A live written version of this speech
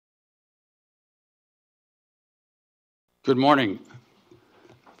Good morning.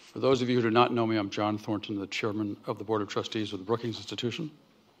 For those of you who do not know me, I'm John Thornton, the chairman of the Board of Trustees of the Brookings Institution.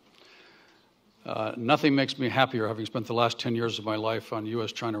 Nothing makes me happier, having spent the last 10 years of my life on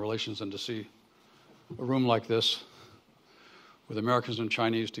U.S.-China relations, than to see a room like this with Americans and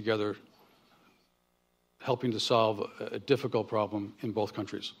Chinese together helping to solve a difficult problem in both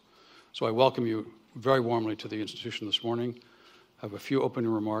countries. So I welcome you very warmly to the institution this morning. I have a few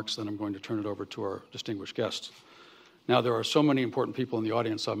opening remarks, then I'm going to turn it over to our distinguished guests. Now, there are so many important people in the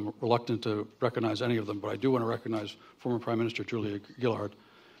audience, I'm reluctant to recognize any of them, but I do want to recognize former Prime Minister Julia Gillard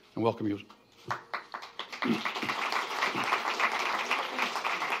and welcome you.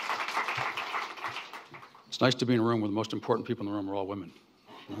 It's nice to be in a room where the most important people in the room are all women.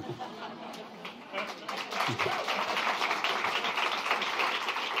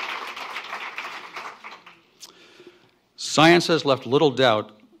 Science has left little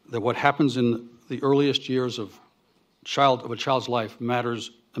doubt that what happens in the earliest years of a child's life matters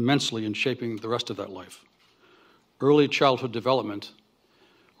immensely in shaping the rest of that life. Early childhood development,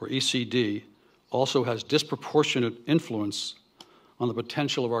 or ECD, also has disproportionate influence on the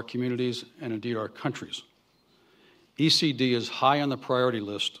potential of our communities and indeed our countries. ECD is high on the priority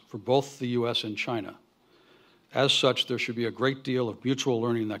list for both the US and China. As such, there should be a great deal of mutual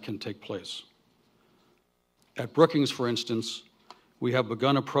learning that can take place. At Brookings, for instance, we have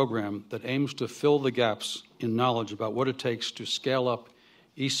begun a program that aims to fill the gaps in knowledge about what it takes to scale up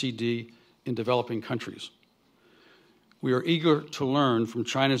ECD in developing countries. We are eager to learn from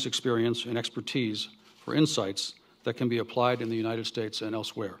China's experience and expertise for insights that can be applied in the United States and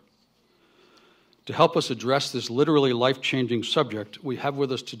elsewhere. To help us address this literally life-changing subject, we have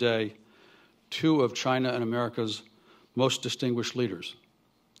with us today two of China and America's most distinguished leaders.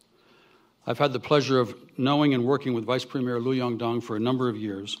 I've had the pleasure of knowing and working with Vice Premier Liu Yandong for a number of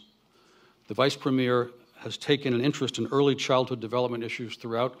years. The Vice Premier has taken an interest in early childhood development issues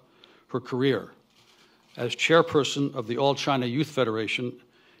throughout her career. As chairperson of the All China Youth Federation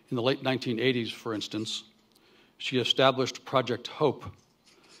in the late 1980s, for instance, she established Project Hope,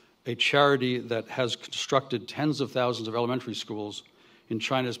 a charity that has constructed tens of thousands of elementary schools in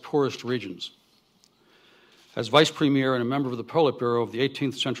China's poorest regions. As Vice Premier and a member of the Politburo of the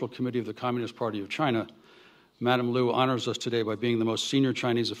 18th Central Committee of the Communist Party of China, Madam Liu honors us today by being the most senior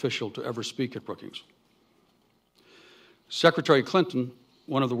Chinese official to ever speak at Brookings. Secretary Clinton,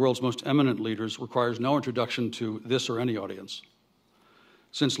 one of the world's most eminent leaders, requires no introduction to this or any audience.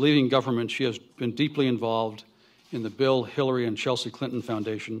 Since leaving government, she has been deeply involved in the Bill, Hillary, and Chelsea Clinton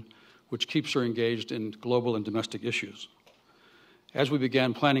Foundation, which keeps her engaged in global and domestic issues. As we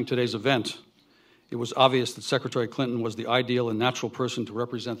began planning today's event, it was obvious that Secretary Clinton was the ideal and natural person to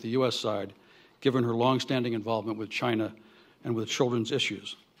represent the U.S. side, given her long-standing involvement with China and with children's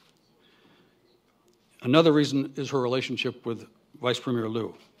issues. Another reason is her relationship with Vice Premier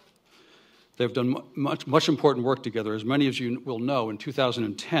Liu. They've done much important work together. As many of you will know, in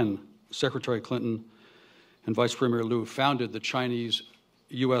 2010, Secretary Clinton and Vice Premier Liu founded the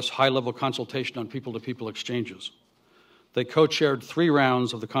Chinese-U.S. high-level consultation on people-to-people exchanges. They co-chaired 3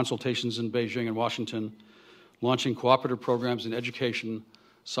 rounds of the consultations in Beijing and Washington, launching cooperative programs in education,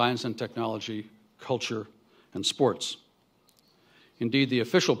 science and technology, culture, and sports. Indeed, the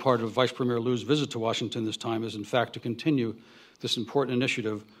official part of Vice Premier Liu's visit to Washington this time is, in fact, to continue this important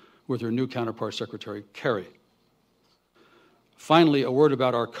initiative with her new counterpart, Secretary Kerry. Finally, a word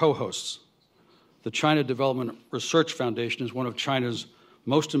about our co-hosts. The China Development Research Foundation is one of China's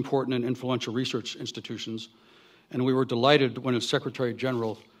most important and influential research institutions, and we were delighted when its Secretary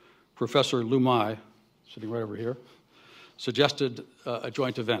General, Professor Lu Mai, sitting right over here, suggested a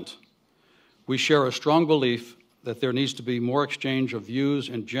joint event. We share a strong belief that there needs to be more exchange of views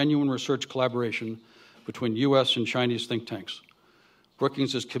and genuine research collaboration between U.S. and Chinese think tanks.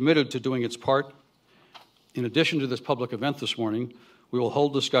 Brookings is committed to doing its part. In addition to this public event this morning, we will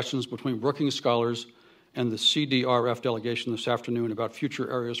hold discussions between Brookings scholars and the CDRF delegation this afternoon about future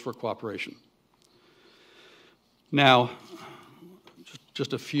areas for cooperation. Now,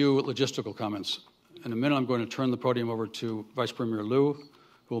 just a few logistical comments. In a minute, I'm going to turn the podium over to Vice Premier Liu,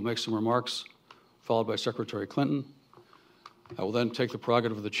 who will make some remarks, followed by Secretary Clinton. I will then take the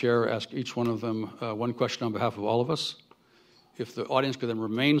prerogative of the chair, ask each one of them one question on behalf of all of us. If the audience could then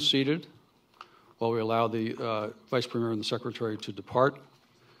remain seated while we allow the Vice Premier and the Secretary to depart.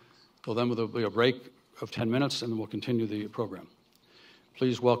 Well, then there'll be a break of 10 minutes, and then we'll continue the program.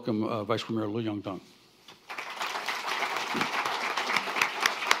 Please welcome Vice Premier Liu Yandong.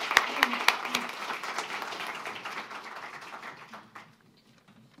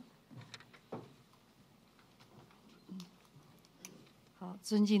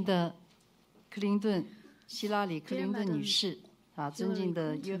尊敬的克林顿希拉里·克林顿女士尊敬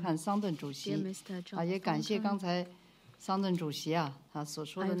的约翰·桑顿主席也感谢刚才桑顿主席所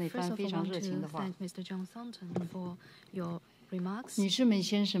说的那番非常热情的话。女士们、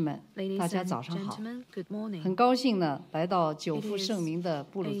先生们，大家早上好！很高兴呢，来到久负盛名的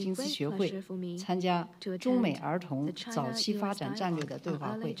布鲁金斯学会，参加中美儿童早期发展战略的对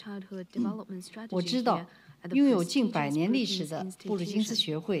话会。我知道，拥有近100年历史的布鲁金斯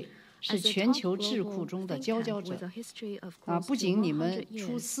学会是全球智库中的佼佼者不仅你们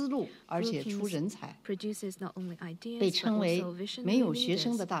出思路，而且出人才，被称为没有学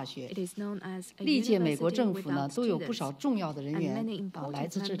生的大学。历届美国政府呢都有不少重要的人员来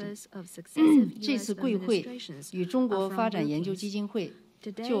自这里。这次贵会与中国发展研究基金会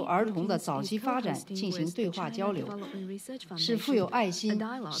就儿童的早期发展进行对话交流，是富有爱心、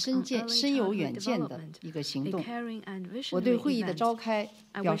深有远见的一个行动。我对会议的召开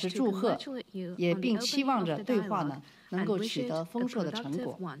表示祝贺，也并期望着对话呢能够取得丰硕的成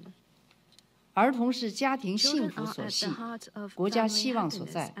果。儿童是家庭幸福所系，国家希望所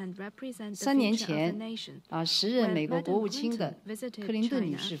在。3年前，时任美国国务卿的克林顿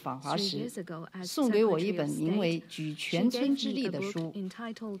女士访华时，送给我一本名为《举全村之力》的书，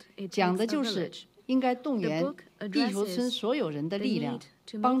讲的就是应该动员地球村所有人的力量，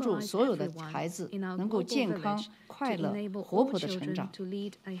帮助所有的孩子能够健康、快乐、活泼的成长。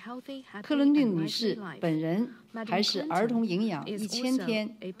克林顿女士本人还是儿童营养1000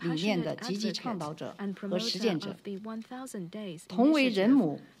天理念的积极倡导者和实践者。同为人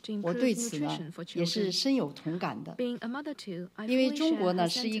母，我对此呢也是深有同感的。因为中国呢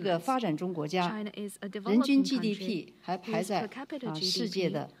是一个发展中国家，人均 GDP 还排在世界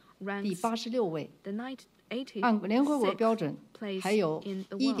的第86位。按联合国标准，还有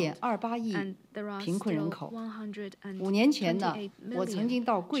1.28亿贫困人口。5年前呢，我曾经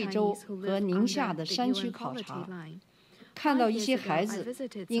到贵州和宁夏的山区考察，看到一些孩子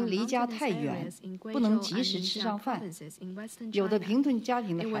因离家太远，不能及时吃上饭。有的贫困家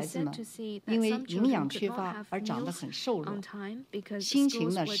庭的孩子们，因为营养缺乏而长得很瘦弱，心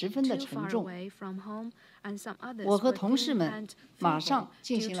情呢十分的沉重。我和同事们马上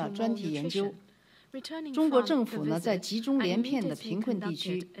进行了专题研究。中国政府呢，在集中连片的贫困地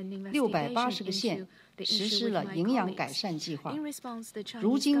区680个县实施了营养改善计划，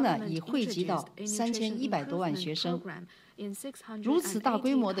如今呢已惠及到3100多万学生。如此大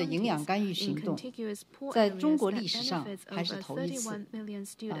规模的营养干预行动，在中国历史上还是头一次。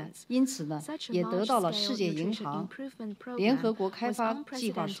因此呢，也得到了世界银行、联合国开发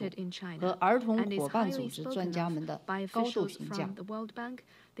计划署和儿童伙伴组织专家们的高度评价。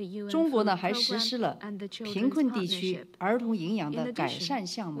中国呢还实施了贫困地区儿童营养的改善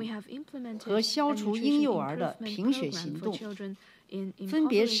项目和消除婴幼儿的贫血行动，分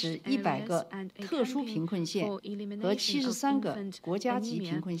别使100个特殊贫困县和73个国家级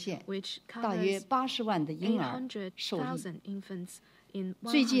贫困县，大约80万的婴儿受益。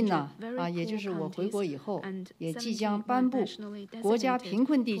最近呢，也就是我回国以后，也即将颁布国家贫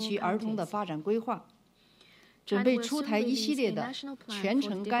困地区儿童的发展规划。准备出台一系列的全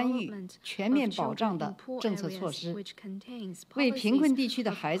程干预、全面保障的政策措施，为贫困地区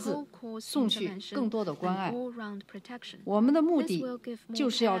的孩子送去更多的关爱。我们的目的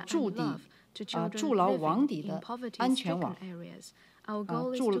就是要筑牢网底的安全网，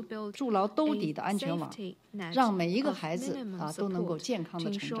筑牢兜底的安全网，让每一个孩子都能够健康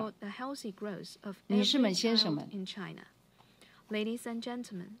的成长。女士们、先生们，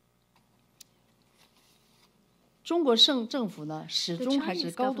中国政府呢，始终还是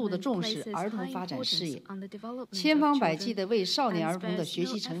高度的重视儿童发展事业，千方百计地为少年儿童的学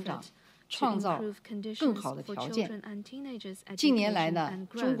习成长创造更好的条件。近年来呢，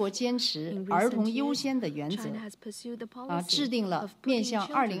中国坚持儿童优先的原则，制定了面向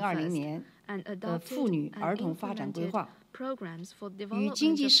2020年的妇女儿童发展规划，与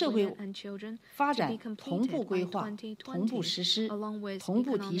经济社会发展同步规划、同步实施、同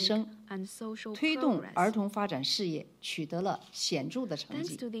步提升，推动儿童发展事业取得了显著的成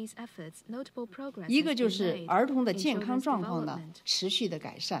绩。一个就是儿童的健康状况呢持续的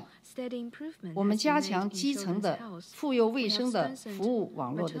改善，我们加强基层的妇幼卫生的服务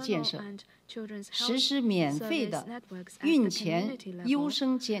网络的建设，实施免费的孕前优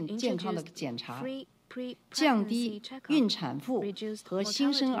生健康的检查，降低孕产妇和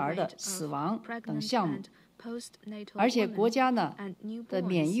新生儿的死亡等项目，而且国家呢的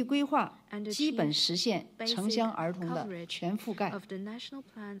免疫规划基本实现城乡儿童的全覆盖，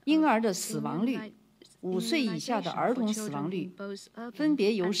婴儿的死亡率、5岁以下的儿童死亡率分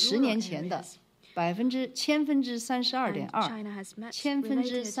别由10年前的32.2%、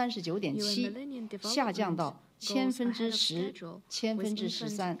39.7%下降到10%、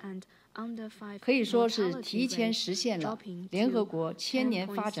13%，可以说是提前实现了联合国千年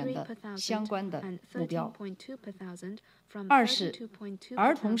发展的相关的目标。二是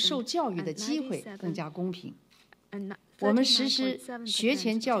儿童受教育的机会更加公平。我们实施学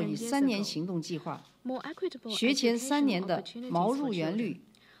前教育3年行动计划，学前3年的毛入园率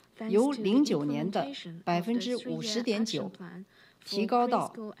由09年的50.9%提高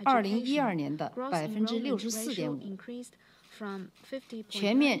到2012年的64.5%，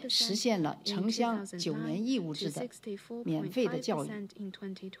全面实现了城乡9年义务制的免费的教育，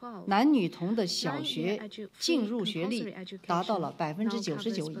男女童的小学净入学率达到了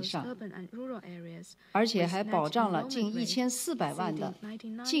99%以上，而且还保障了近1400万的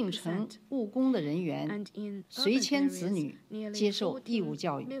进城务工的人员随迁子女接受义务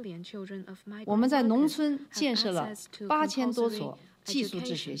教育。我们在农村建设了8000多所寄宿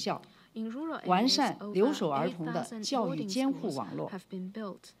制学校，完善留守儿童的教育监护网络，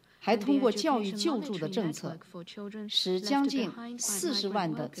还通过教育救助的政策，使将近40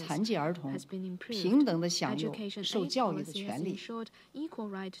万的残疾儿童平等地享有受教育的权利。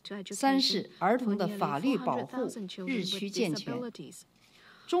三是儿童的法律保护日趋健全。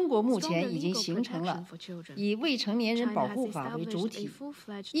中国目前已经形成了以未成年人保护法为主体、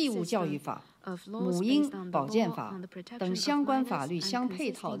义务教育法、母婴保健法等相关法律相配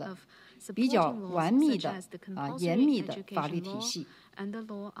套的比较完密的严密的法律体系。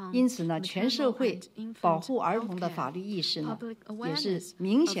因此呢，全社会保护儿童的法律意识呢也是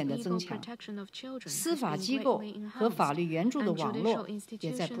明显的增强，司法机构和法律援助的网络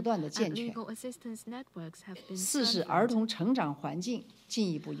也在不断的健全。四是儿童成长环境进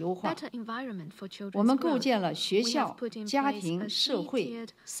一步优化，我们构建了学校、家庭、社会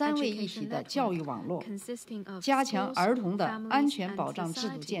3位一体的教育网络，加强儿童的安全保障制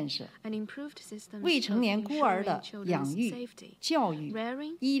度建设，未成年孤儿的养育、教育、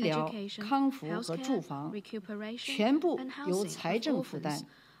医疗、康复和住房全部由财政负担。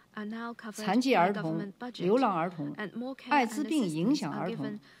残疾儿童、流浪儿童、艾滋病影响儿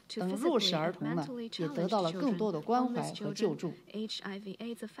童等弱势儿童呢，也得到了更多的关怀和救助。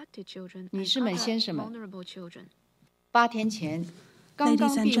女士们、先生们，8天前刚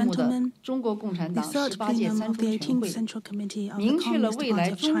刚闭幕的中国共产党18届参中全会，明确了未来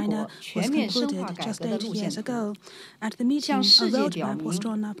中国全面深化改革的路线图，向世界表明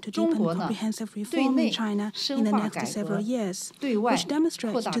中国呢对内深化改革，对外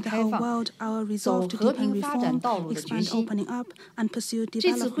扩大开放，走和平发展道路的决心。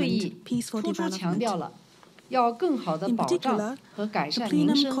这次会议突出强调了要更好地保障和改善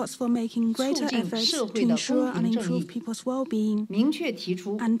民生，促进社会的公平正义，明确提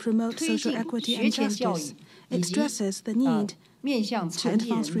出推进学前教育以及面向残疾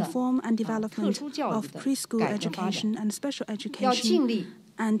人的特殊教育的改革发展，要尽力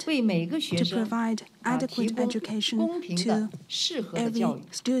为每个学生提供公平的、适合的教育。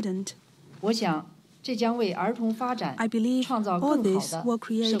我想这将为儿童发展创造更好的社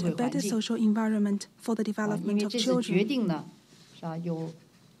会环境。因为这次决定呢，有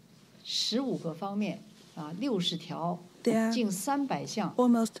15个方面，60条，近300项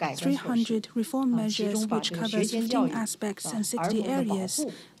改革措施，其中把这个学前教育、儿童的保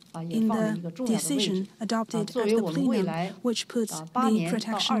护也放在一个重要的位置，作为我们未来8年到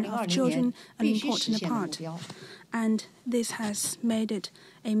2020年必须实现的目标。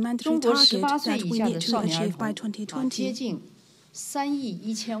中国18岁以下的少年儿童接近3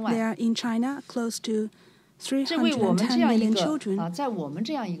亿1千万，这为我们这样一个在我们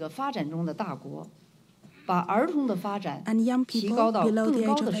这样一个发展中的大国，把儿童的发展提高到更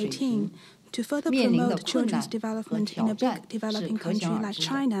高的水平，面临的困难和挑战是可想而知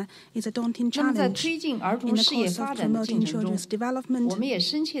的。那么在推进儿童事业发展的进程中，我们也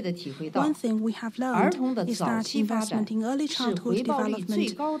深切地体会到，儿童的早期发展是回报率最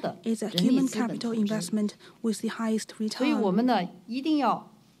高的人力资本投资，所以我们呢一定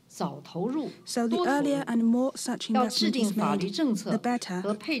要早投入、多投入，要制定法律政策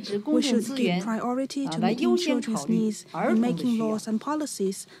和配置公共资源来优先考虑儿童的需要。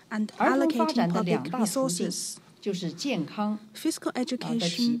儿童发展的2大途径就是健康的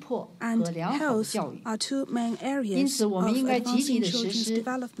体魄和良好的教育，因此我们应该积极地实施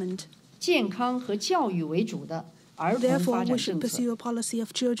健康和教育为主的 Therefore, we should pursue a policy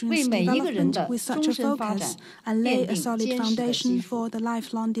of children's development with such a focus and lay a solid foundation for the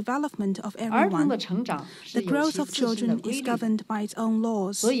lifelong development of everyone. The growth of children is governed by its own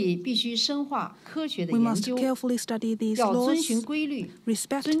laws. We must carefully study these laws,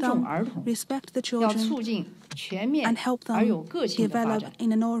 respect them, respect the children, and help them develop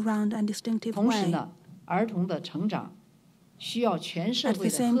in an all-round and distinctive way. At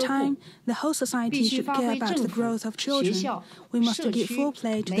the same time, the whole society should care about the growth of children. We must give full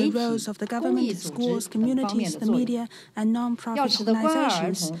play to the roles of the government, schools, communities, the media, and non-profit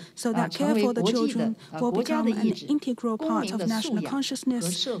organizations, so that care for the children will become an integral part of national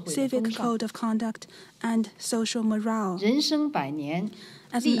consciousness, civic code of conduct, and social morale.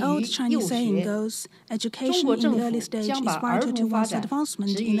 As an old Chinese saying goes, education in the early stage is vital to one's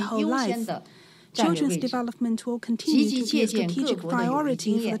advancement in the whole life. Children's development will continue to be a strategic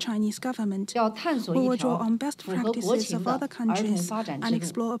priority for the Chinese government. We will draw on best practices of other countries and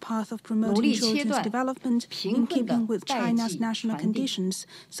explore a path of promoting children's development in keeping with China's national conditions,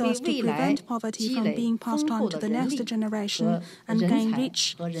 so as to prevent poverty from being passed on to the next generation and gain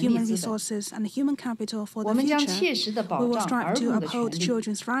rich human resources and human capital for the future. We will strive to uphold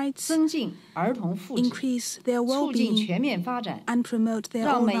children's rights, increase their well-being, and promote their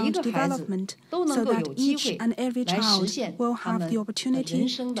all-round development, so that each and every child will have the opportunity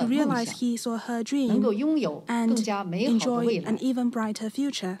to realize his or her dream and enjoy an even brighter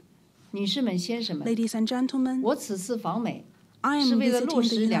future. Ladies and gentlemen, I am visiting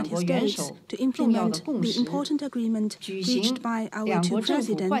the United States to implement the important agreement reached by our two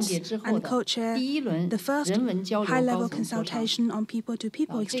presidents and co-chair the first high-level consultation on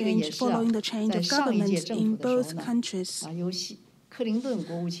people-to-people exchange following the change of government in both countries.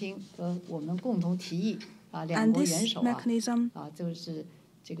 And this mechanism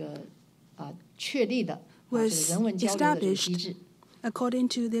was established according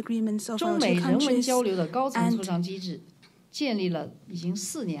to the agreements of our two countries and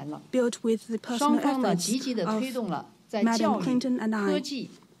built with the personal efforts of Madam Clinton and I.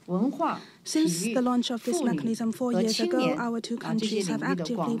 Since the launch of this mechanism 4 years ago, our two countries have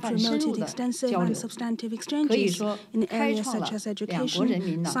actively promoted extensive and substantive exchanges in areas such as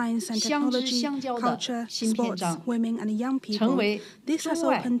education, science and technology, culture, sports, women and young people. This has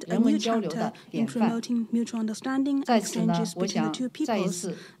opened a new chapter in promoting mutual understanding and exchanges between the two peoples,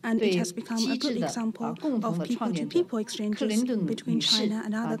 and it has become a good example of people-to-people exchanges between China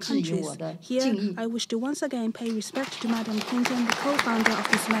and other countries. Here, I wish to once again pay respect to Madam Clinton, the co-founder of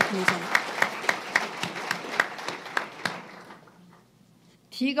this mechanism.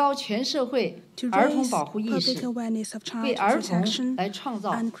 提高全社会儿童保护意识，为儿童来创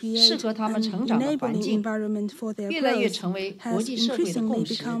造适合他们成长的环境，越来越成为国际社会的共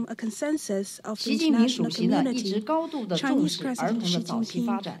识。习近平主席呢一直高度的重视儿童的早期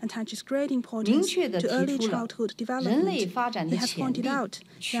发展，明确地提出了人类发展的潜力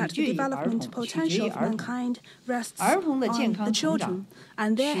取决于儿童，取决于儿童，儿童的健康成长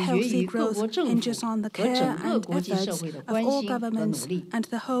取决于各国政府和整个国际社会的关心和努力。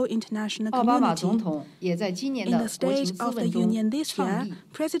奥巴马总统也在今年的国情咨文中倡议，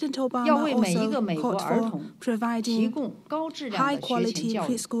要为每一个美国儿童提供高质量的学前教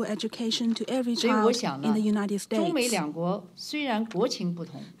育。所以我想呢，中美两国虽然国情不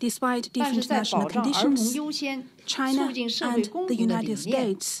同，但是在保障儿童优先、促进社会公平的理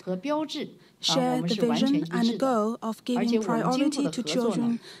念和标志。share the vision and goal of giving priority to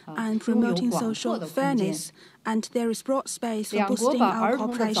children and promoting social fairness, and there is broad space for boosting our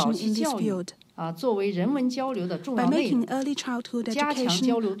cooperation in this field. By making early childhood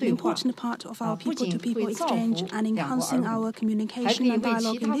education an important part of our people-to-people exchange and enhancing our communication and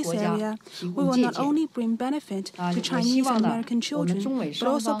dialogue in this area, we will not only bring benefit to Chinese and American children, but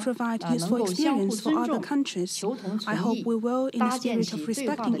also provide useful experience for other countries. I hope we will, in the spirit of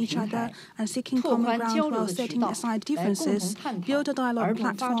respecting each other and seeking common ground while setting aside differences, build a dialogue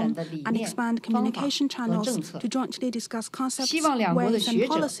platform and expand communication channels to jointly discuss concepts, ways and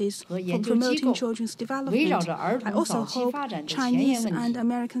policies for promoting children's development. I also hope Chinese and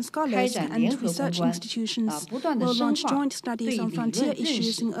American scholars and research institutions will launch joint studies on frontier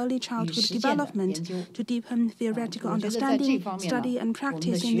issues in early childhood development to deepen theoretical understanding, study and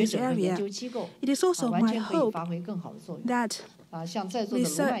practice in this area. It is also my hope that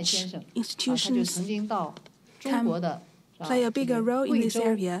research institutions can play a bigger role in this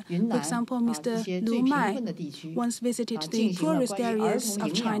area. For example, Mr. Liu Mai once visited the poorest areas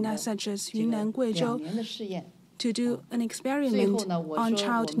of China, such as Yunnan, Guizhou, to do an experiment on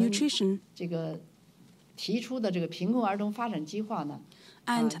child nutrition. 提出的这个贫困儿童发展计划呢，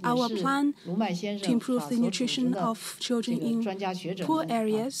 And our plan to improve the nutrition of children in poor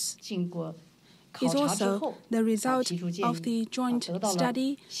areas is also the result of the joint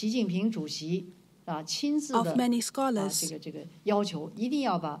study of many scholars.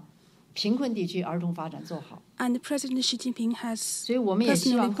 And President Xi Jinping has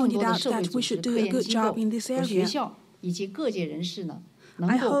personally pointed out that we should do a good job in this area.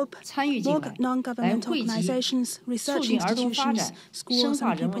 I hope more non-governmental organizations, research institutions, schools,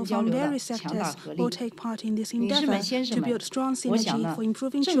 and people from various sectors will take part in this endeavor to build strong synergy for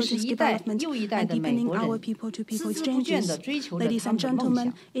improving children's development and deepening our people-to-people exchanges. Ladies and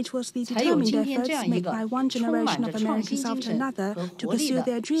gentlemen, it was the determined efforts made by one generation of Americans after another to pursue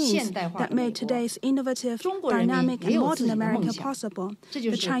their dreams that made today's innovative, dynamic, and modern America possible.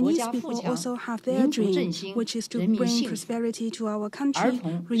 The Chinese people also have their dream, which is to bring prosperity to our country,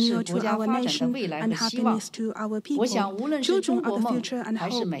 renewal to our nation, and happiness to our people. Children are the future and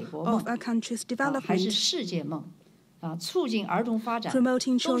hope of a country's development.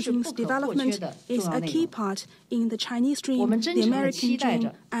 Promoting children's development is a key part in the Chinese dream, the American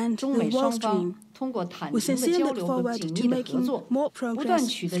dream, and the world dream. We sincerely look forward to making more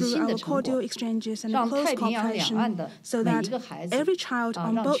progress through our cordial exchanges and close cooperation so that every child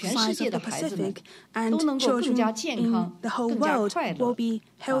on both sides of the Pacific and children in the whole world will be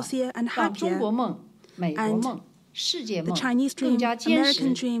healthier and happier. And the Chinese dream,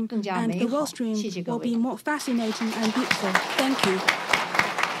 American dream, and the world dream will be more fascinating and beautiful. Thank you.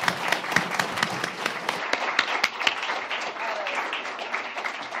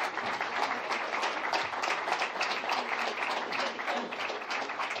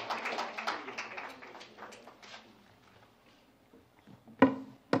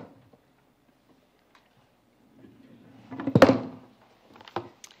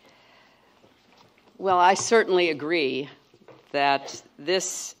 Well, I certainly agree that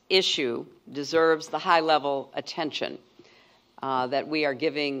this issue deserves the high-level attention that we are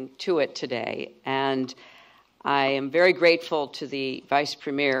giving to it today. And I am very grateful to the Vice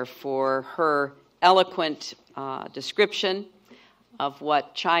Premier for her eloquent description of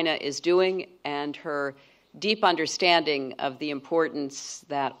what China is doing and her deep understanding of the importance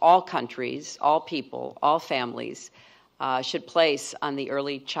that all countries, all people, all families should place on the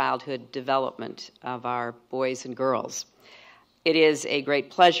early childhood development of our boys and girls. It is a great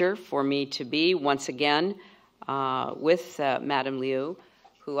pleasure for me to be once again with Madam Liu,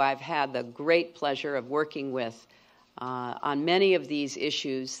 who I've had the great pleasure of working with on many of these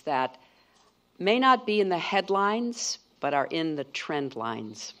issues that may not be in the headlines, but are in the trend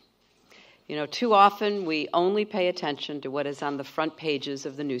lines. You know, too often we only pay attention to what is on the front pages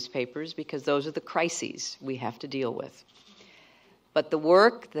of the newspapers because those are the crises we have to deal with. But the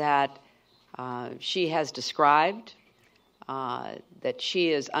work that she has described, that she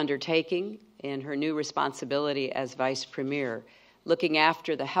is undertaking in her new responsibility as Vice Premier, looking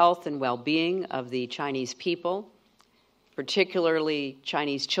after the health and well-being of the Chinese people, particularly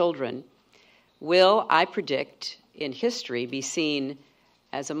Chinese children, will, I predict, in history be seen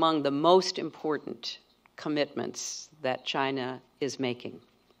as among the most important commitments that China is making.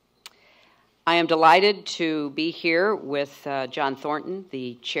 I am delighted to be here with John Thornton,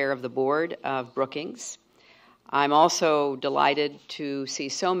 the chair of the board of Brookings. I'm also delighted to see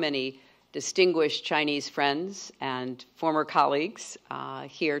so many distinguished Chinese friends and former colleagues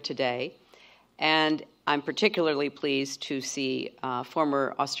here today. And I'm particularly pleased to see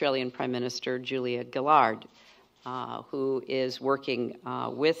former Australian Prime Minister Julia Gillard, who is working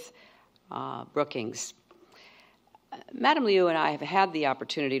with Brookings. Madam Liu and I have had the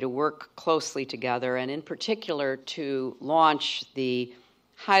opportunity to work closely together, and in particular to launch the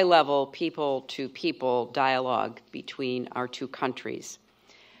high-level people-to-people dialogue between our two countries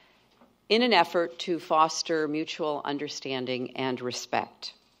in an effort to foster mutual understanding and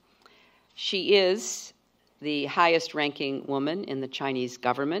respect. She is the highest-ranking woman in the Chinese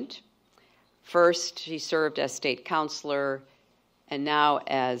government. First, she served as state counselor and now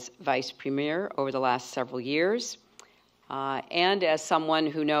as vice premier over the last several years. And as someone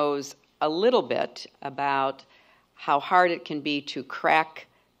who knows a little bit about how hard it can be to crack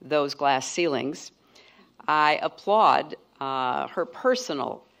those glass ceilings, I applaud her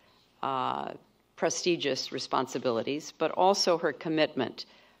personal prestigious responsibilities, but also her commitment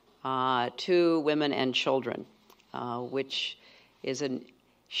to women and children, which is a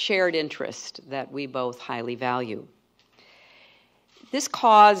shared interest that we both highly value. This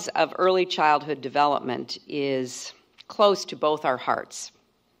cause of early childhood development is close to both our hearts.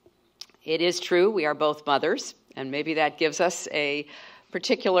 It is true we are both mothers, and maybe that gives us a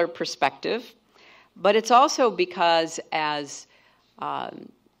particular perspective, But it's also because as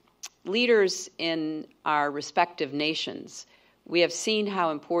leaders in our respective nations, we have seen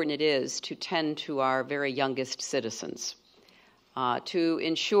how important it is to tend to our very youngest citizens, to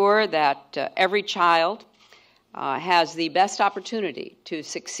ensure that every child has the best opportunity to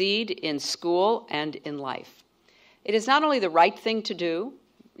succeed in school and in life. It is not only the right thing to do,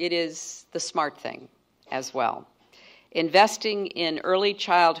 it is the smart thing as well. Investing in early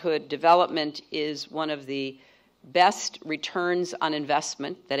childhood development is one of the best returns on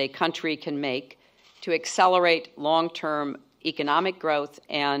investment that a country can make to accelerate long-term economic growth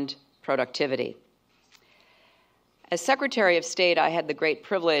and productivity. As Secretary of State, I had the great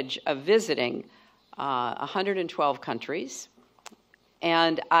privilege of visiting 112 countries,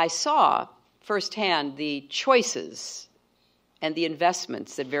 and I saw firsthand the choices and the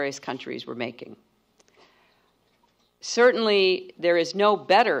investments that various countries were making. Certainly, there is no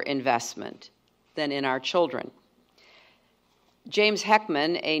better investment than in our children. James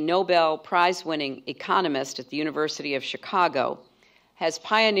Heckman, a Nobel Prize-winning economist at the University of Chicago, has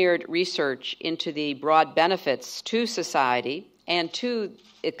pioneered research into the broad benefits to society and to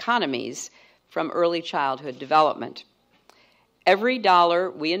economies from early childhood development. Every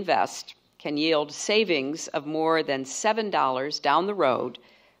dollar we invest can yield savings of more than $7 down the road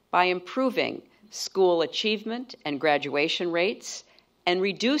by improving school achievement and graduation rates and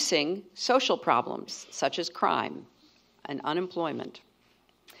reducing social problems such as crime and unemployment.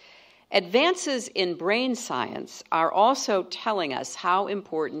 Advances in brain science are also telling us how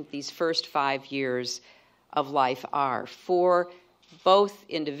important these first 5 years of life are for both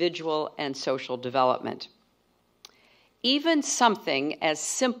individual and social development. Even something as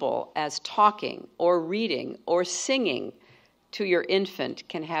simple as talking or reading or singing to your infant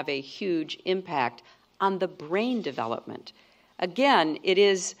can have a huge impact on the brain development. Again, it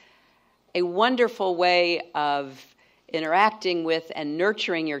is a wonderful way of interacting with and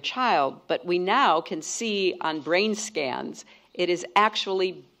nurturing your child, but we now can see on brain scans it is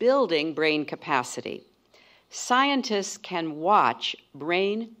actually building brain capacity. Scientists can watch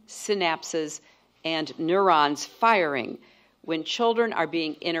brain synapses and neurons firing when children are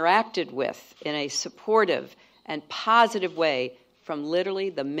being interacted with in a supportive and positive way from literally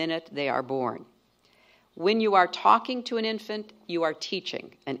the minute they are born. When you are talking to an infant, you are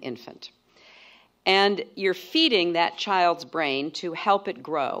teaching an infant. And you're feeding that child's brain to help it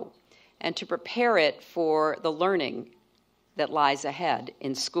grow and to prepare it for the learning that lies ahead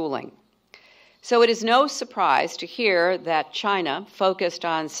in schooling. So it is no surprise to hear that China, focused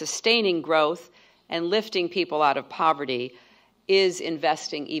on sustaining growth and lifting people out of poverty, is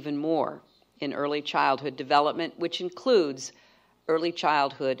investing even more in early childhood development, which includes early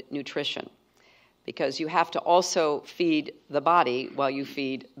childhood nutrition, because you have to also feed the body while you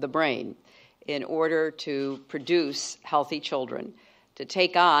feed the brain in order to produce healthy children to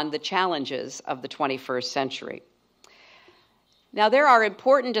take on the challenges of the 21st century. Now, there are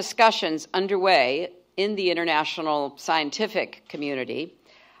important discussions underway in the international scientific community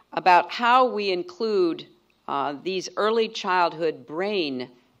about how we include these early childhood brain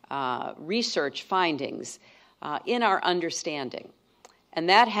research findings in our understanding. And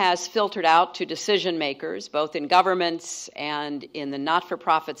that has filtered out to decision makers, both in governments and in the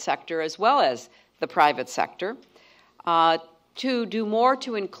not-for-profit sector, as well as the private sector, to do more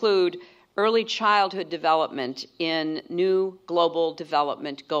to include early childhood development in new global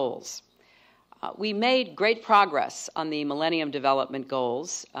development goals. We made great progress on the Millennium Development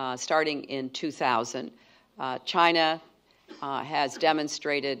Goals starting in 2000. China has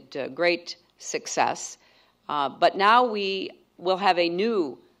demonstrated great success, but now we will have a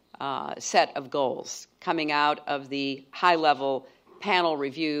new set of goals coming out of the high-level panel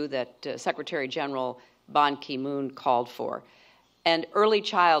review that Secretary General Ban Ki-moon called for. And early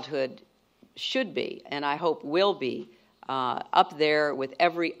childhood should be, and I hope will be, up there with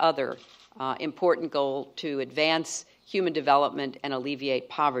every other important goal to advance human development and alleviate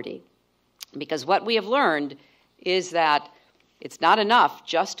poverty. Because what we have learned is that it's not enough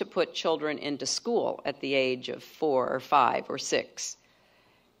just to put children into school at the age of 4 or 5 or 6.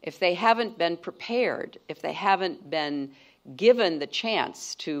 If they haven't been prepared, if they haven't been given the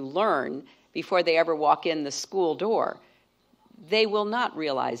chance to learn before they ever walk in the school door, they will not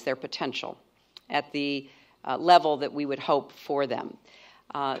realize their potential at the level that we would hope for them.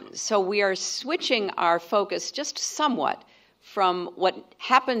 So we are switching our focus just somewhat from what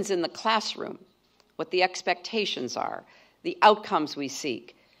happens in the classroom, what the expectations are, the outcomes we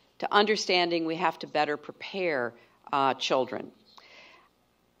seek, to understanding we have to better prepare children.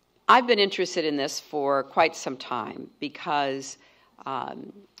 I've been interested in this for quite some time because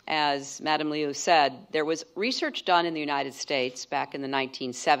As Madam Liu said, there was research done in the United States back in the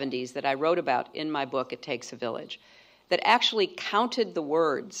 1970s that I wrote about in my book, It Takes a Village, that actually counted the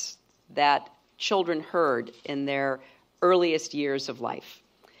words that children heard in their earliest years of life.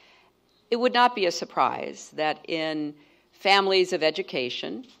 It would not be a surprise that in families of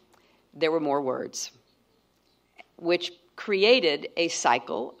education, there were more words, which created a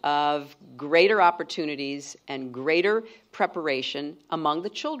cycle of greater opportunities and greater preparation among the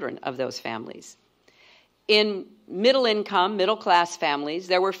children of those families. In middle-income, middle-class families,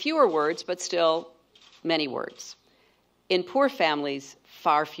 there were fewer words, but still many words. In poor families,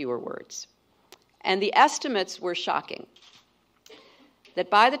 far fewer words. And the estimates were shocking, that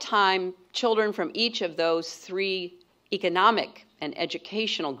by the time children from each of those three economic and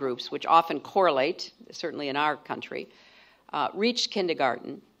educational groups, which often correlate, certainly in our country, reached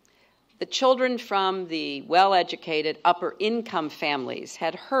kindergarten, the children from the well-educated upper-income families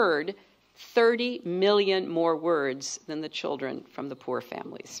had heard 30 million more words than the children from the poor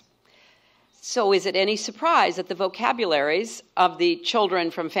families. So is it any surprise that the vocabularies of the children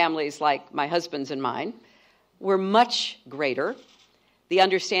from families like my husband's and mine were much greater, the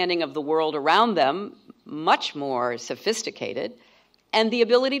understanding of the world around them much more sophisticated, and the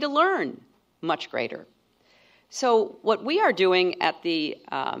ability to learn much greater? So what we are doing at the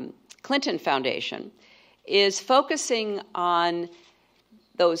Clinton Foundation is focusing on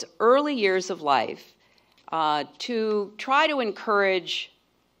those early years of life to try to encourage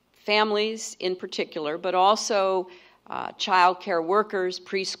families in particular, but also child care workers,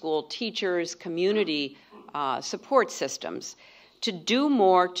 preschool teachers, community support systems, to do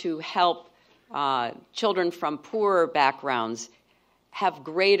more to help children from poorer backgrounds have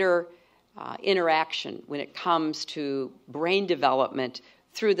greater interaction when it comes to brain development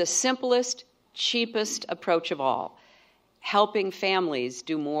through the simplest, cheapest approach of all, helping families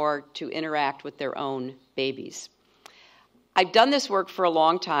do more to interact with their own babies. I've done this work for a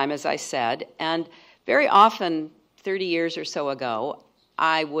long time, as I said, and very often, 30 years or so ago,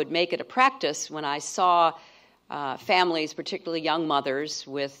 I would make it a practice when I saw families, particularly young mothers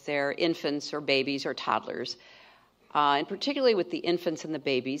with their infants or babies or toddlers, and particularly with the infants and the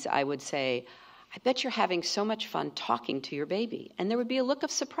babies, I would say, I bet you're having so much fun talking to your baby. And there would be a look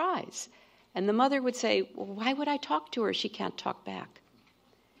of surprise. And the mother would say, well, why would I talk to her? She can't talk back.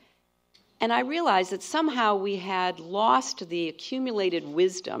 And I realized that somehow we had lost the accumulated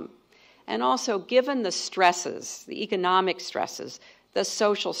wisdom, and also given the stresses, the economic stresses, the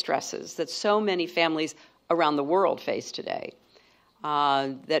social stresses that so many families around the world face today,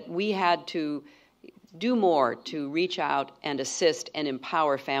 that we had to do more to reach out and assist and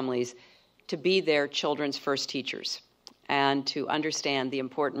empower families to be their children's first teachers and to understand the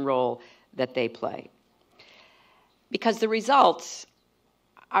important role that they play. Because the results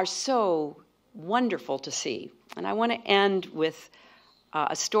are so wonderful to see. And I want to end with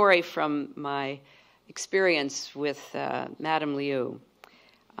a story from my experience with Madam Liu.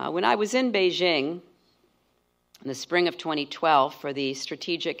 When I was in Beijing in the spring of 2012 for the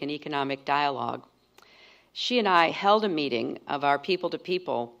Strategic and Economic Dialogue, she and I held a meeting of our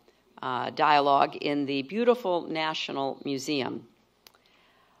people-to-people dialogue in the beautiful National Museum.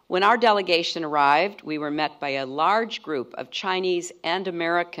 When our delegation arrived, we were met by a large group of Chinese and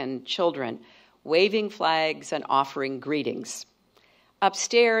American children waving flags and offering greetings.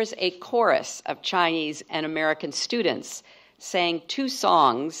 Upstairs, a chorus of Chinese and American students sang two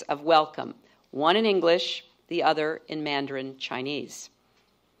songs of welcome, one in English, the other in Mandarin Chinese.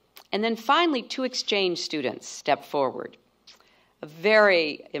 And then finally, two exchange students stepped forward. A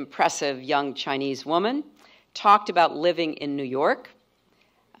very impressive young Chinese woman talked about living in New York,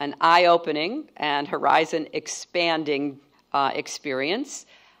 an eye-opening and horizon-expanding experience,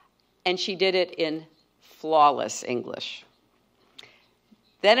 and she did it in flawless English.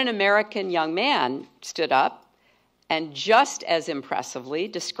 Then an American young man stood up and just as impressively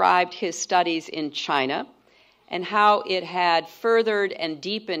described his studies in China and how it had furthered and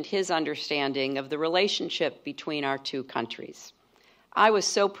deepened his understanding of the relationship between our two countries. I was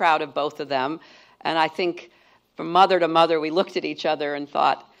so proud of both of them, and I think from mother to mother we looked at each other and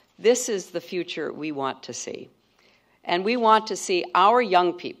thought, this is the future we want to see. And we want to see our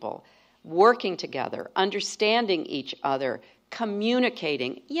young people working together, understanding each other,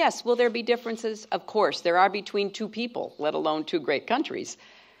 communicating. Yes, will there be differences? Of course, there are between two people, let alone two great countries.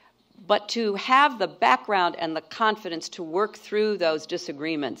 But to have the background and the confidence to work through those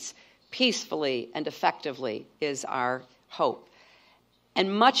disagreements peacefully and effectively is our hope.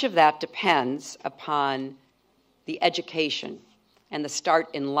 And much of that depends upon the education and the start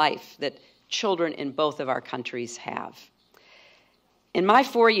in life that children in both of our countries have. In my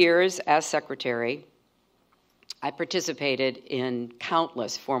 4 years as secretary, I participated in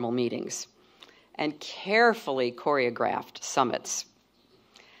countless formal meetings and carefully choreographed summits.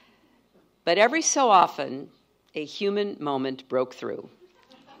 But every so often, a human moment broke through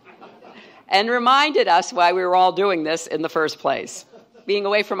and reminded us why we were all doing this in the first place, being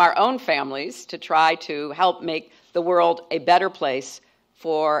away from our own families to try to help make the world a better place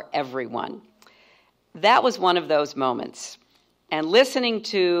for everyone. That was one of those moments. And listening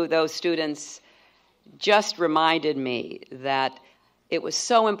to those students just reminded me that it was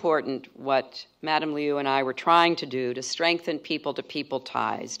so important what Madam Liu and I were trying to do to strengthen people-to-people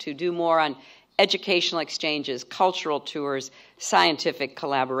ties, to do more on educational exchanges, cultural tours, scientific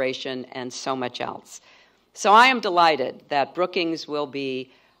collaboration, and so much else. So I am delighted that Brookings will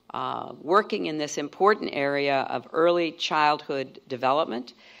be working in this important area of early childhood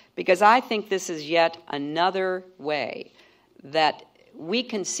development, because I think this is yet another way that we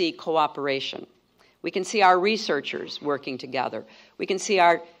can see cooperation. We can see our researchers working together. We can see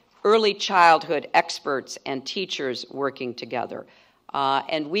our early childhood experts and teachers working together.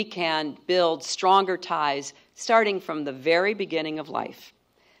 And we can build stronger ties starting from the very beginning of life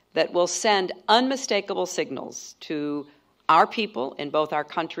that will send unmistakable signals to our people in both our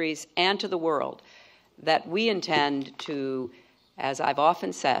countries and to the world that we intend to, as I've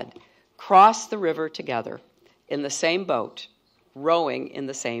often said, cross the river together in the same boat, rowing in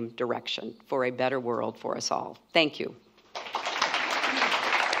the same direction for a better world for us all. Thank you.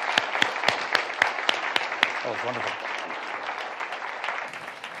 That was wonderful.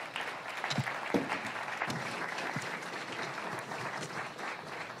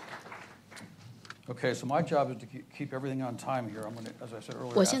 Okay, so my job is to keep everything on time here. I'm going to, as I said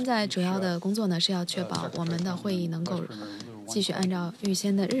earlier, 我现在主要的工作呢是要确保我们的会议能够继续按照预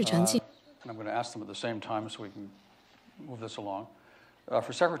先的日程进。And I'm going to ask them at the same time so we can move this along.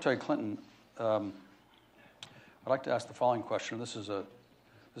 For Secretary Clinton, I'd like to ask the following question. This is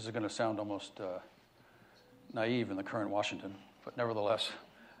going to sound almost naive in the current Washington, but nevertheless,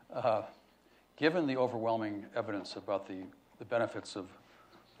 given the overwhelming evidence about the benefits of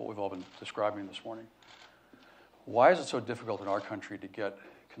what we've all been describing this morning, why is it so difficult in our country to get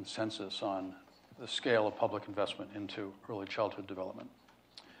consensus on the scale of public investment into early childhood development?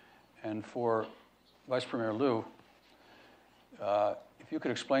 And for Vice Premier Liu, if you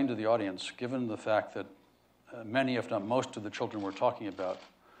could explain to the audience, given the fact that many, if not most, of the children we're talking about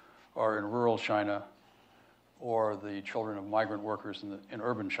are in rural China or the children of migrant workers in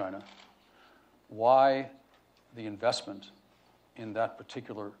urban China, why the investment in that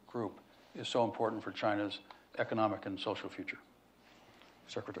particular group is so important for China's economic and social future?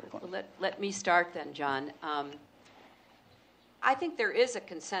 Secretary Clinton. Well, let me start then, John. I think there is a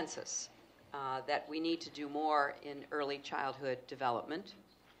consensus that we need to do more in early childhood development.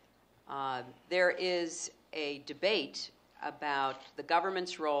 There is a debate about the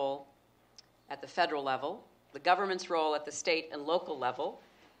government's role at the federal level, the government's role at the state and local level,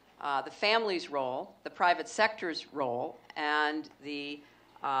 the family's role, the private sector's role, and the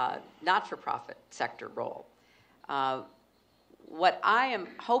not-for-profit sector role. What I am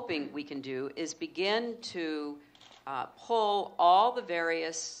hoping we can do is begin to pull all the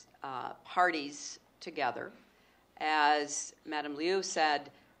various parties together. As Madam Liu said,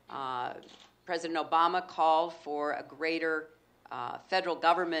 President Obama called for a greater federal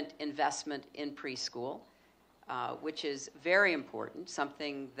government investment in preschool, which is very important,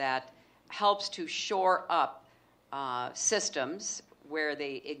 something that helps to shore up systems where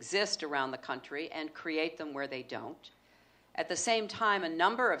they exist around the country and create them where they don't. At the same time, a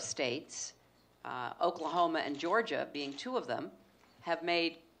number of states, Oklahoma and Georgia being two of them, have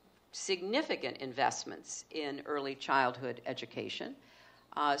made significant investments in early childhood education.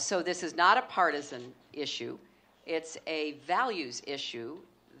 So this is not a partisan issue. It's a values issue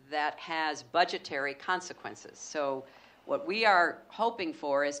that has budgetary consequences. So what we are hoping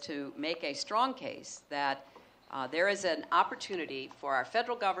for is to make a strong case that there is an opportunity for our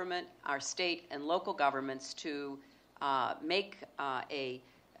federal government, our state and local governments to make a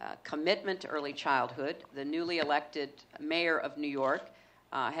commitment to early childhood. The newly elected mayor of New York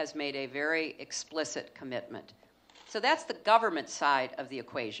has made a very explicit commitment. So that's the government side of the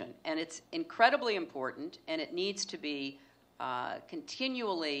equation, and it's incredibly important, and it needs to be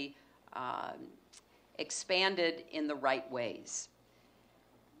continually expanded in the right ways.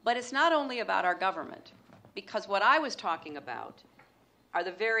 But it's not only about our government, because what I was talking about are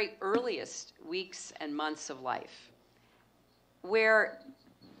the very earliest weeks and months of life, where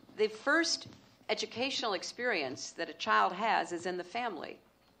the first educational experience that a child has is in the family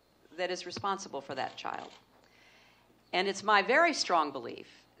that is responsible for that child. And it's my very strong belief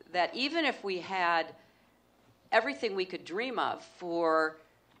that even if we had everything we could dream of for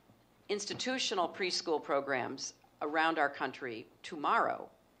institutional preschool programs around our country tomorrow,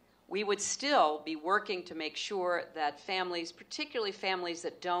 we would still be working to make sure that families, particularly families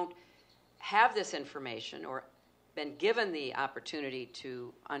that don't have this information or been given the opportunity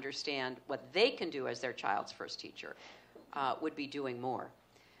to understand what they can do as their child's first teacher, would be doing more.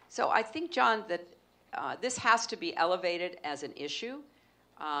 So I think, John, that this has to be elevated as an issue,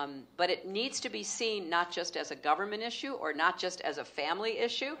 but it needs to be seen not just as a government issue or not just as a family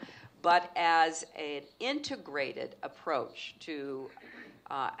issue, but as an integrated approach to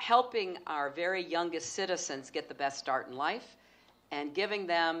helping our very youngest citizens get the best start in life and giving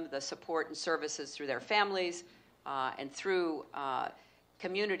them the support and services through their families and through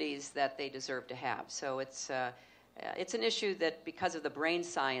communities that they deserve to have. So it's an issue that, because of the brain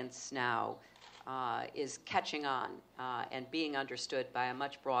science now, is catching on and being understood by a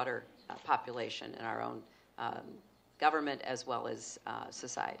much broader population in our own government as well as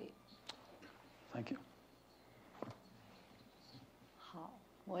society. Thank you. 好，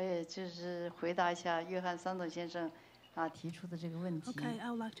我也就是回答一下约翰桑顿先生提出的这个问题。Okay, I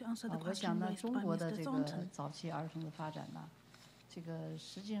would like to answer the 我想 question 呢， raised 中 by 国的 Mr. 这 Thornton. 个早期儿童的发展呢，这个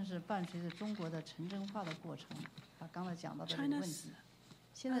实际上是伴随着中国的城镇化的过程。刚才讲到的这个问题，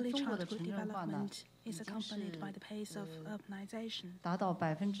现在 Early 中国的 childhood 城镇化呢， development 已 is 经 accompanied by 是 the pace of urbanization. 达到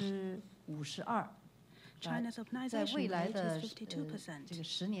52%。China's 在 urbanization 未来 rate 的 is 52%. 这个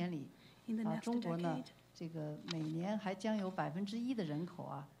10年里， In the next 中国呢 decade,，这个每年还将有1%的人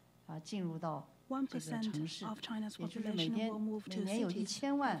口进入到这个城市， 1% of China's 也就是每 population will move to 年有 cities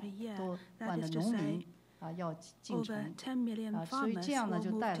 1000万 every year. 多 That 万的 is to 农 say, 民要进 over 城， 10 million 所以 farmers 这样呢 will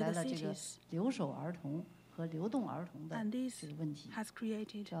就 move 带 to 来 the 了这个 cities, 留守儿童和流动儿童的 and 这 this 个问题。 has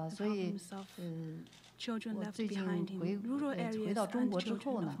created the 所以 problems of 我 children left 最近 behind in rural 回 areas 到中 and 国之后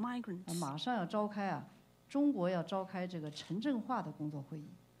children 呢 of，migrants. 马上要召开中国要召开这个城镇化的工作会议。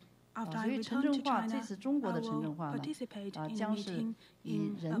 After 所 I 以城 return 镇 to 化， China, 这次中国 I 的城镇 will 化呢， participate in a 将是 meeting 以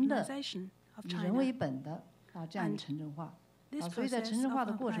in 人的 urbanization of 以人为 China. 本的这样一个 And 城镇化。 This 所以在城 process 镇化 of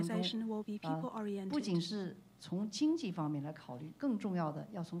的过程 urbanization 中， will be people 不仅 oriented, 是从经济方面来考虑，更重要的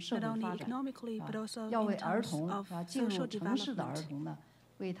要从社 not 会 only 发展， economically but also 要 in 为儿 terms 童 of 进入 social 城市的儿 development. 童呢，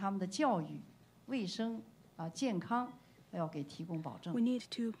为他们的教育、卫生健康要给提供保证 We。need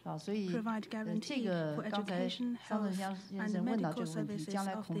to 所以 provide 这 guarantee 个 for 刚才 education, 桑顿 health, 先 and 生问到这 medical 个问题， services 将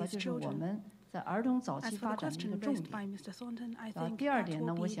来 of 恐怕 these 就是我 children. 们在儿童早 As 期 for 发 the 展的一个 question 重 raised 点。 by Mr. Thornton, I think 第二 that 点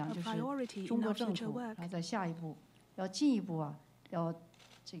呢， will 我 be 想 a 就是 priority 中 in 国 our 政 future 府 work. 在下一步要进一步要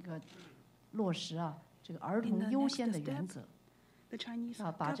这个落实这个儿 In 童 the 优 next 先的原 step, 则 the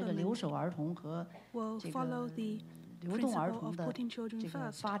Chinese 把这个留 government 守儿童和 will 这 follow 个 the 流动儿 principle 童 of 的 putting children 这个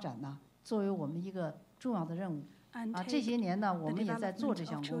first 发展呢，作为我们一个重要的任务。 and 这 take 些年呢，我 the 们也在做这 development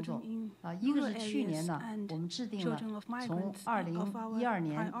项 of 工作 children in 一个 rural 是去年 areas 呢， and 我们制定了 children of 从 migrants of our 2012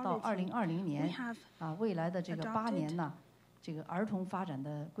年到 priority. 2020 We 年 have 未来的这个8 adopted 年呢，这个儿童发展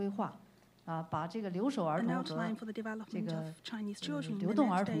的规划把这个留守儿 an 童和 outline for the 这 development 个 of Chinese children in 流 the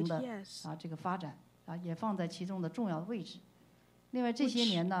动儿 next 童 8的 years. 这个发展也放在其中的重要的位置。另外这些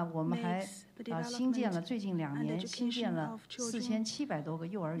年呢，我们还 makes the 新建了 development 最近2 and 年新建 education 了 of children 4700多个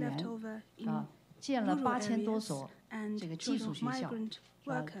幼儿园 left over in 建了 rural 8000多 areas 所 and 这个寄 children 宿 of 学校 migrant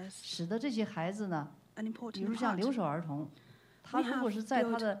workers. 使得这些孩子呢， An 比 important 如像 part. 留守儿童，他 We 如果 have 是在他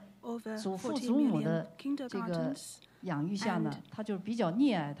built 的 over 祖父 40祖母 million 的这个 kindergartens 养育下呢 and， 他就比较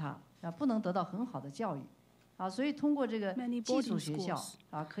溺爱他不能得到很好的教育所以通过这个 many 寄宿 boarding 学校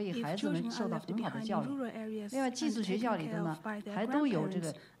schools. 可以 If 孩子们 children 受 are 到 left 很好的 behind 教 in 育。 rural areas 另外，寄 and 宿学校 taken 里 care 头呢 of by their 还都有这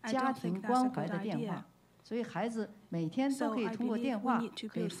个 grandparents, I 家 don't 庭 think that's 关 a 怀 good 的电 idea. 话，所以孩子每天都 So 可以 I 通过 believe 电 we 话 need to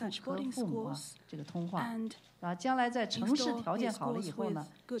可以 build such 和 boarding 父母 schools 这个通话。 and 将来在城市 install 条件 these 好了以 schools 后呢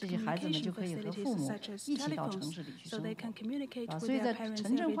with，good 这些孩子们 communication 就可以和 facilities 父母 such as 一起到城 telephones, 市里去 so 生 they 活 can communicate with 所以 their 在 parents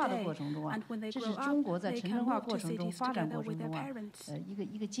城镇 every 化的 day. 过程中 And when they 这 grow 是中国 up, 在 they 城 can 镇化 move 过 to 程中 cities 发展 together 过 with 程 their 中parents.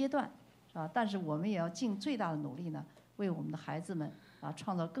 一个阶段但是我们也要尽最大的努力呢，为我们的孩子们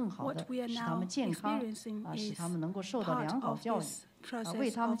创造更好的 What we are 使他们 now 健康 experiencing 使 is 他们能够受到 part 良好 of 教育 this process 为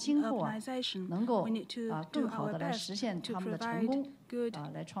他们 of 今后 urbanization. 能够 We need to 更 do 好 our 的来 best 实现 to 他们的成 provide 功 good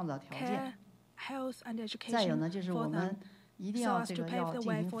来创造条 care, 件。 health and 再有 education 呢，就是我 for 们 them. 一定 so 要 as 这 to 个 pave 要 the 进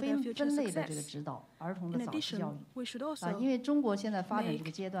way 行 for their future 分类的这个 success. 指导儿童 In 的早期教 addition, 育 we should also 因为中国现在发展这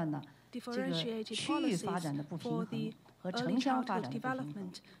个阶段呢，这个 differentiated 区域发展的 policies 不平 for 衡 the 和 early 城乡发 childhood 展的不平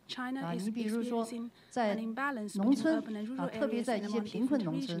衡 development. China is 你比如说 experiencing 在 an imbalance 农 between 村 urban and rural 特别 areas 在 and 一些 among 贫困 different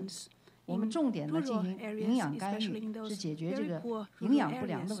农村 regions. 我们 In 重点呢进 rural 行 areas, 营养干 especially 预 in those 是解决这 very 个 poor 营 rural 养不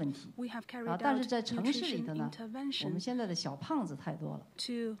良的 areas, 问题 we have carried 但是 out 在城市里 nutrition 头呢，我们 intervention 现在的小胖子太多了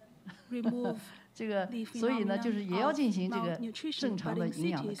to remove 这个，所以呢，就是也要进行这个正常的营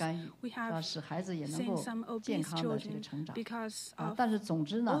养的干预，使孩子也能够健康的这个成长。但是总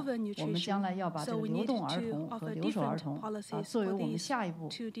之呢，我们将来要把这个流动儿童和留守儿童作为我们下一步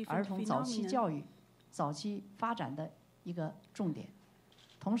儿童早期教育、早期发展的一个重点。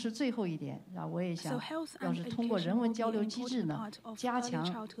同时，最后一点我也想，要是通过人文交流机制呢，加强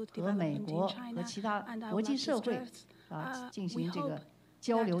和美国和其他国际社会进行这个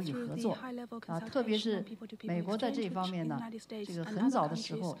交流与合作特别是美国在这一方面呢，这个很早的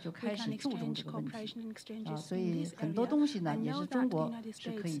时候就开始注重这个问题所以很多东西呢也是中国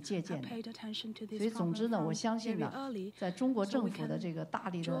是可以借鉴的。所以总之呢，我相信呢，在中国政府的这个大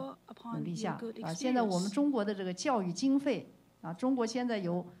力的努力下现在我们中国的这个教育经费中国现在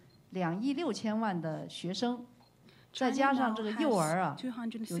有2亿6千万的学生，再加上这个幼儿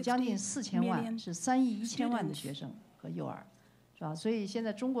有将近4000万，是3亿1千万的学生和幼儿。所以现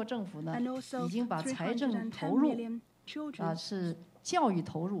在中国政府呢，已经把财政投入是教育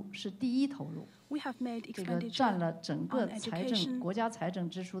投入是第一投入，这个占了整个国家财政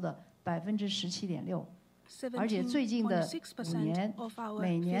支出的17.6%，而且最近的5年，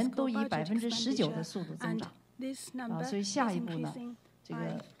每年都以19%的速度增长。所以下一步呢，这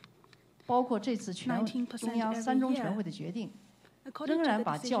个包括这次中央3中全会的决定，仍然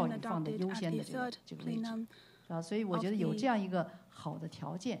把教育放在优先的这个位置。所以我觉得有这样一个好的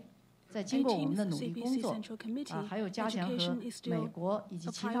条件，在经过我们的努力工作还有加强和美国以及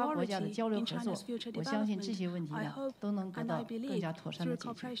其他国家的交流合作，我相信这些问题呢都能得到更加妥善的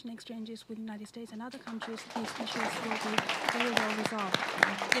解决。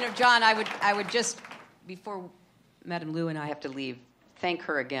John, I would just, before Madam Liu and I have to leave, thank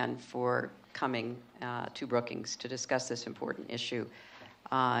her again for coming to Brookings to discuss this important issue.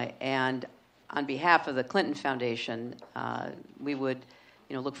 And on behalf of the Clinton Foundation, we would,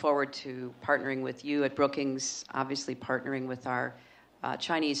 look forward to partnering with you at Brookings, obviously partnering with our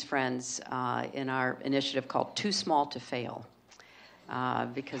Chinese friends in our initiative called Too Small to Fail,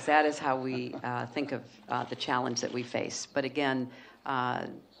 because that is how we think of the challenge that we face. But again,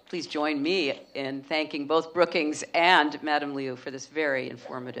 please join me in thanking both Brookings and Madam Liu for this very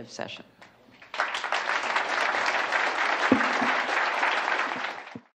informative session.